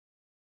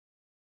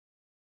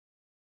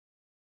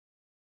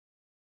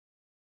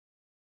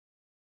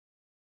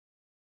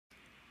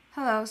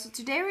Hello, so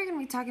today we're going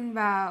to be talking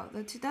about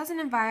the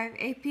 2005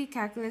 AP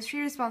Calculus Free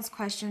Response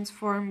Questions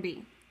Form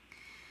B.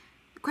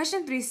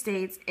 Question 3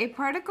 states, a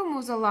particle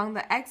moves along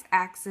the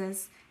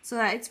x-axis so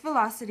that its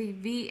velocity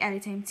v at a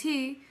time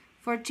t,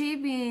 for t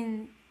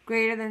being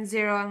greater than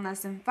 0 and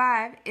less than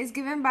 5, is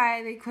given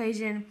by the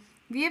equation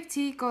v of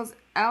t equals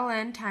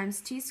ln times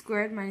t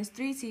squared minus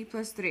 3t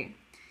plus 3.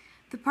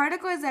 The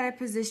particle is at a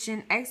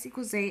position x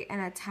equals 8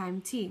 and at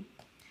time t.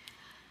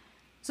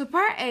 So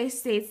part A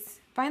states,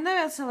 find the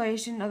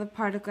acceleration of the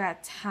particle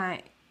at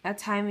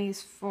time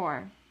is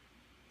 4.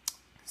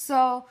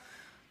 So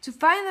to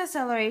find the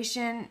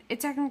acceleration, it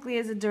technically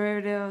is a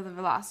derivative of the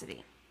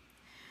velocity.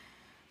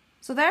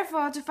 So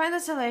therefore, to find the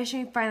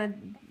acceleration, we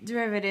find the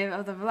derivative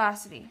of the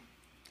velocity.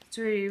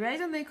 So we write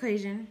down the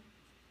equation,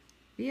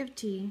 v of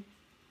t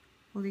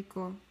will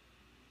equal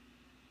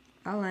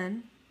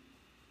ln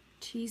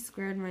t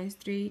squared minus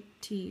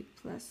 3t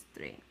plus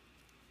 3.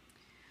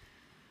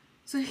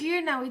 So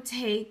here now we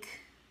take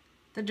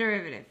the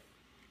derivative.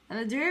 And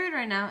the derivative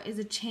right now is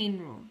a chain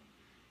rule.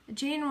 The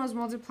chain rule is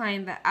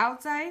multiplying the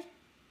outside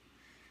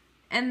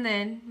and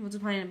then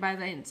multiplying it by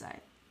the inside.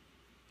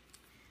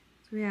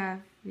 So we have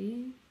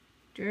v,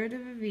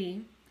 derivative of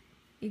v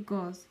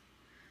equals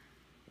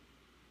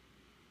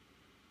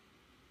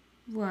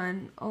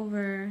 1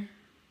 over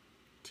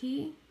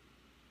t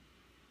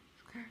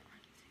squared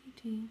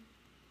minus 3t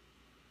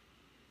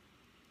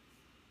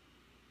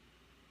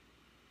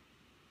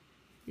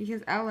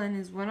because ln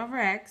is 1 over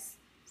x,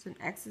 so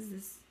x is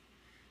this,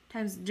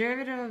 times the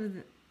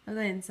derivative of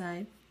the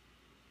inside,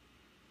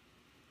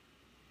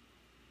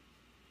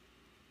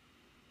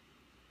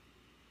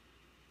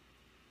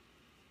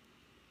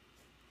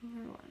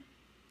 over 1.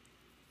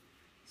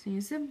 So you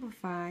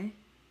simplify,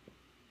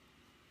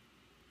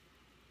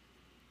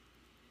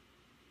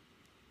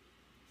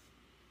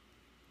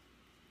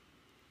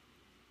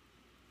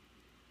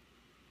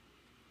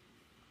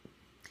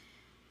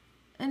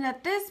 and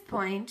at this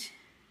point,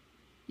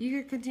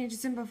 you can continue to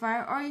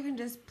simplify, or you can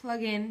just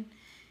plug in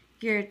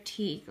your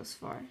t equals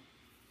 4.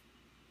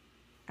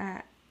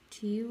 At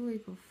t will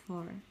equal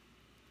 4.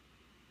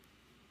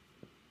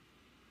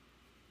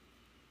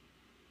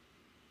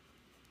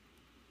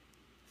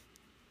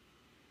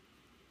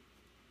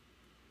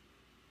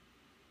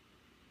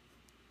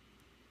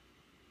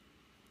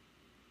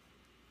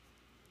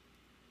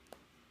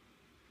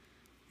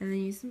 And then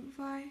you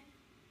simplify.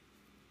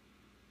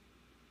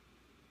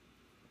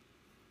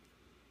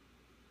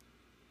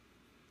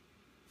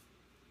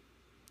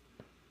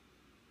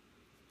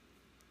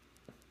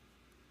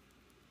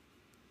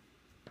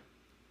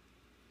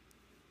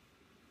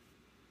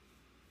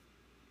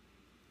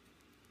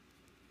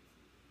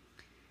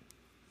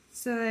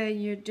 So that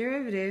your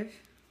derivative,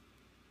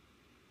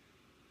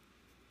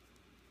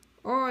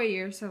 or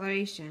your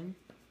acceleration,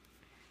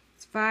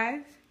 is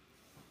 5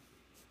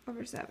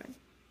 over 7.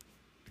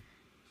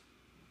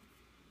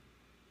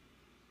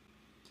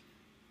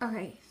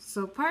 Okay,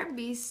 so part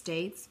B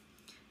states,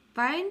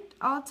 find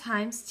all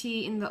times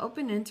t in the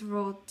open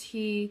interval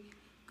t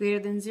greater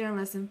than 0 and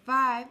less than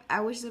 5,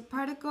 at which the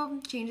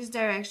particle changes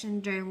direction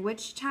during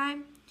which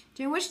time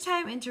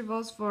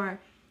intervals for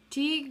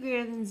t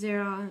greater than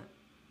 0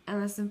 and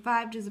less than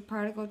 5 does the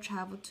particle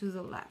travel to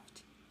the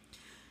left.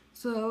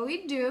 So what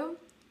we do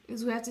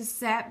is we have to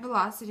set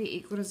velocity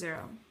equal to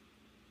 0.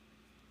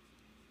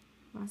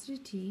 Velocity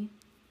t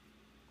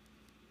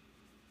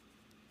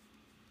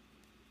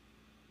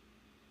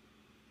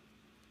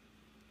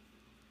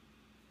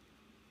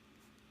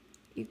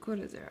equal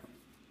to 0.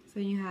 So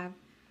you have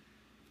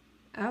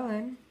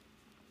ln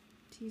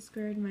t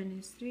squared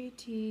minus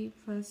 3t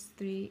plus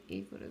 3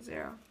 equal to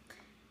 0.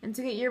 And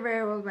to get your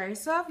variable by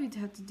yourself, you'd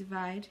have to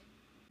divide.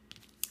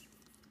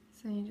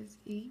 So you just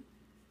e.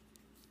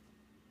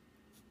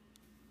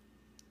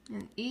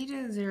 And e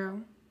to the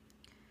 0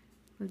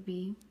 would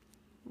be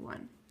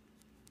 1.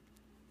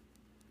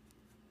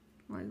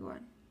 Like 1.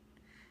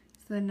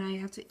 So then now you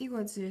have to equal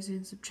it to 0, so you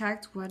can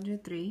subtract 1 to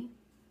 3.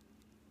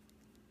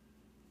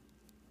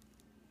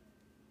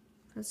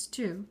 Plus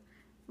 2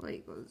 will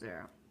equal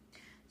 0.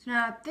 So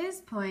now at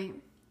this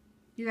point,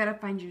 you gotta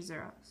find your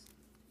zeros.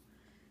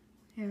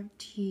 You have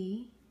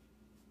t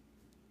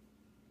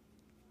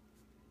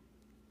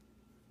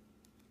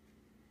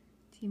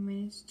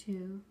minus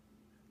 2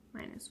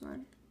 minus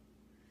 1.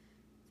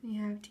 So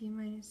you have t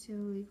minus 2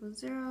 will equal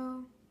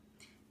 0,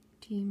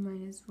 t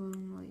minus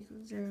 1 will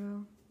equal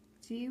 0,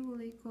 t will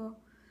equal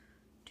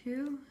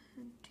 2,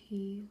 and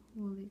t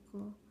will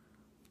equal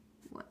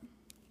 1.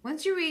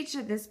 Once you reach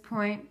at this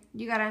point,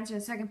 you gotta answer the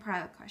second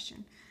part of the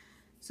question.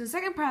 So the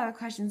second part of the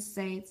question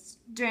states,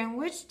 during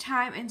which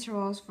time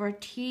intervals for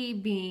t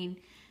being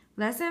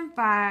less than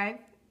 5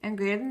 and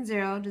greater than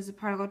 0 does the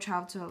particle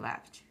travel to the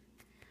left?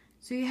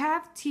 So you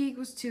have t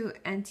equals 2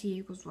 and t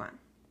equals 1.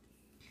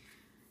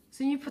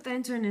 So you put that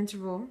into an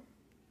interval.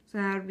 So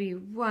that would be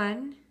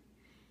 1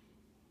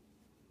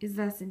 is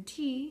less than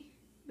t,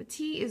 but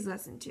t is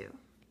less than 2.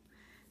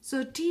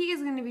 So t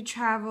is going to be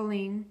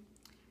traveling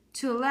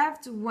to the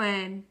left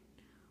when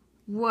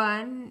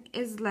 1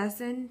 is less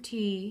than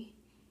t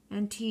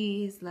and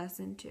t is less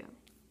than 2.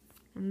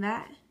 And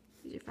that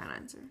is your final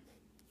answer.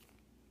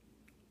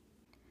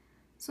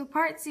 So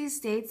part C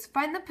states,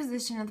 find the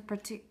position of the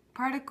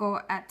particle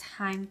at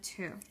time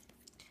 2.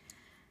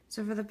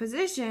 So for the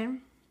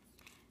position,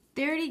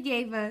 they already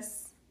gave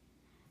us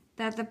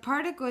that the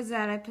particle is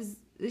at a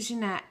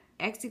position at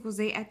x equals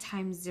 8 at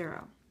time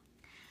 0.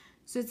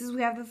 So it says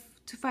we have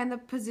to find the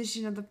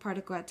position of the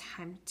particle at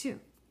time 2.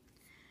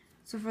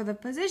 So for the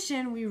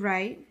position, we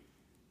write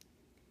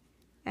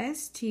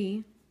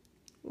st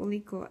will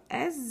equal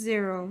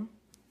s0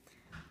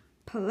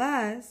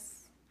 plus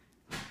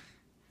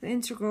the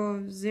integral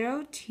of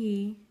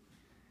 0t,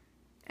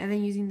 and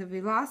then using the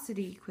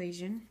velocity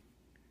equation,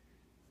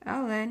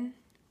 ln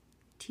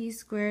t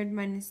squared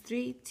minus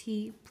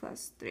 3t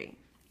plus 3.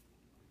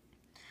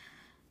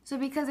 So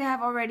because they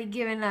have already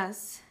given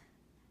us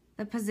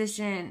the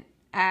position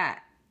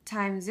at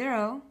time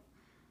 0,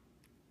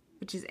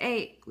 which is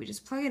 8, we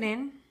just plug it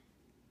in,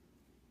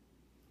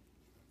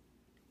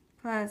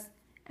 plus,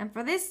 and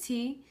for this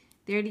t,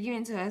 they already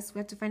given it to us, we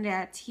have to find it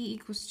at t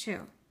equals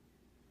 2.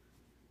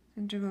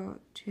 Integral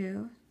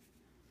 2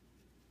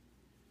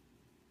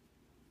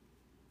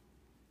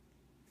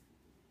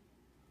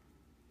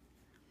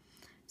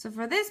 So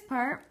for this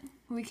part,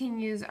 we can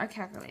use our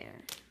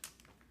calculator.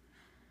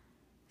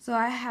 So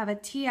I have a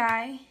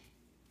TI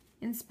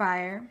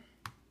Nspire.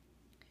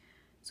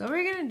 So what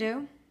we're going to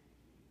do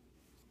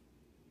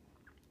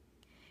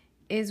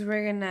is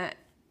we're going to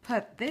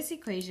put this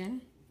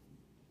equation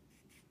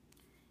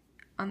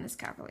on this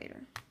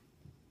calculator.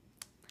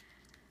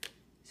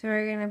 So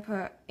we're going to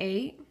put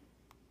 8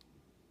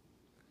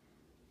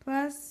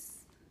 plus,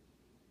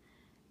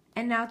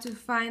 and now to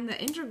find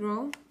the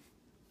integral,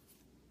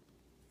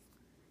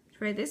 to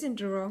write this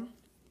integral,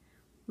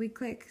 we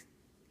click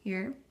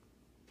here.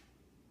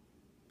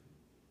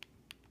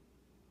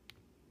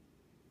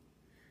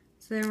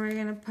 So then we're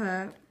going to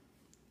put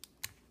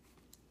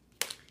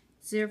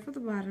 0 for the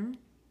bottom,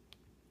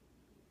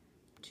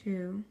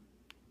 2,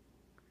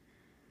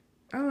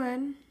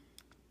 ln,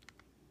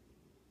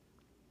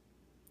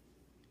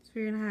 so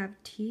we're going to have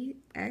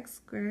tx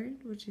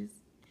squared, which is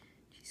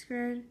t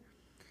squared,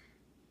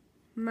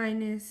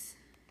 minus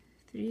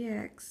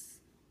 3x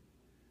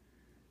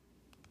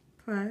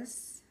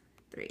plus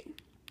 3.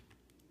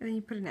 And then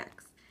you put an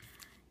x.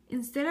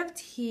 Instead of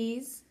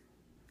t's,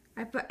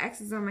 I put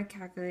x's on my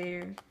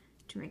calculator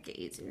to make it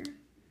easier.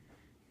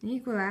 And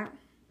equal that.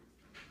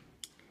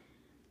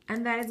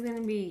 And that is going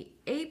to be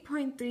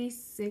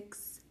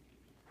 8.368.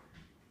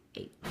 So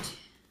it's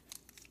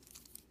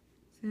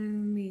going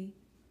to be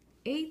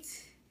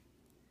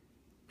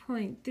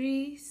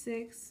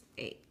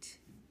 8.368.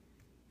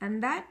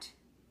 And that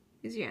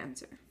is your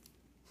answer.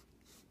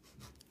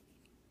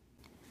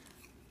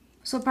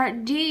 So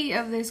part D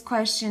of this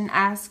question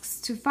asks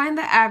to find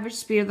the average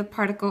speed of the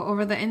particle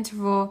over the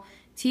interval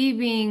t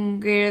being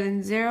greater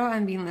than 0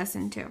 and being less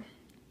than 2.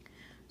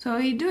 So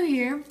what you do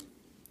here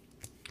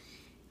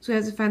is we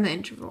have to find the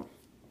interval,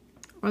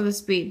 or the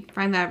speed,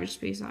 find the average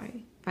speed,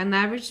 sorry. Find the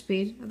average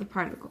speed of the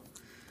particle.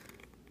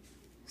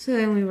 So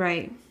then we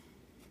write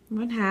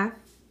 1/2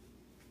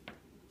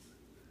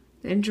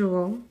 the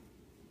interval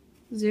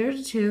 0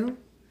 to 2,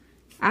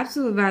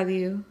 absolute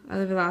value of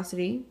the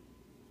velocity,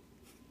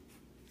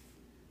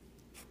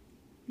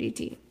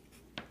 dt.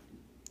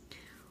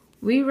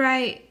 We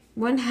write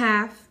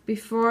 1/2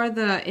 before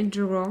the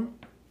integral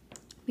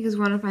because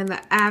we want to find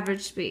the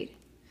average speed.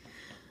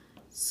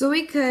 So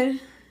we could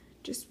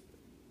just,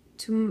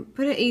 to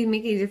put it easy,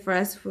 make it easier for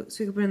us, so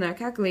we could put it in our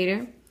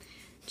calculator,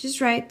 just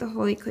write the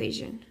whole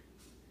equation.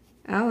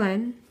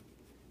 ln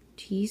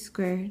t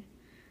squared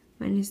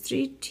minus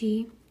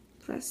 3t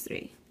plus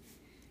 3.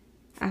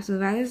 Absolute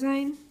value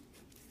sign,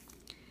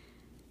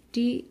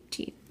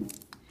 dt.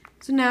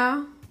 So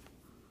now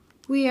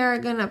we are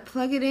going to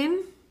plug it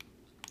in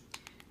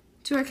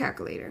to our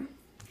calculator.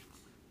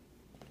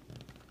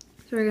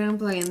 So we're going to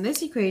plug in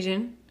this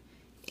equation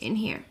in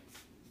here.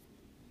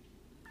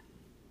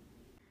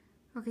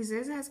 Okay, so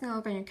this is how it's going to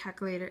look on your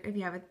calculator if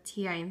you have a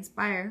TI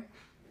Nspire.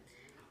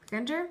 Click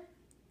enter,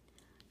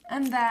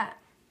 and that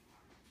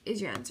is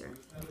your answer.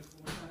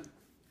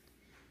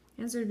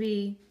 Answer would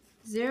be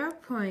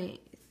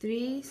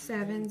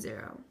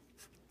 0.370.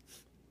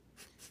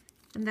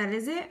 And that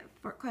is it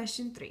for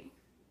question 3.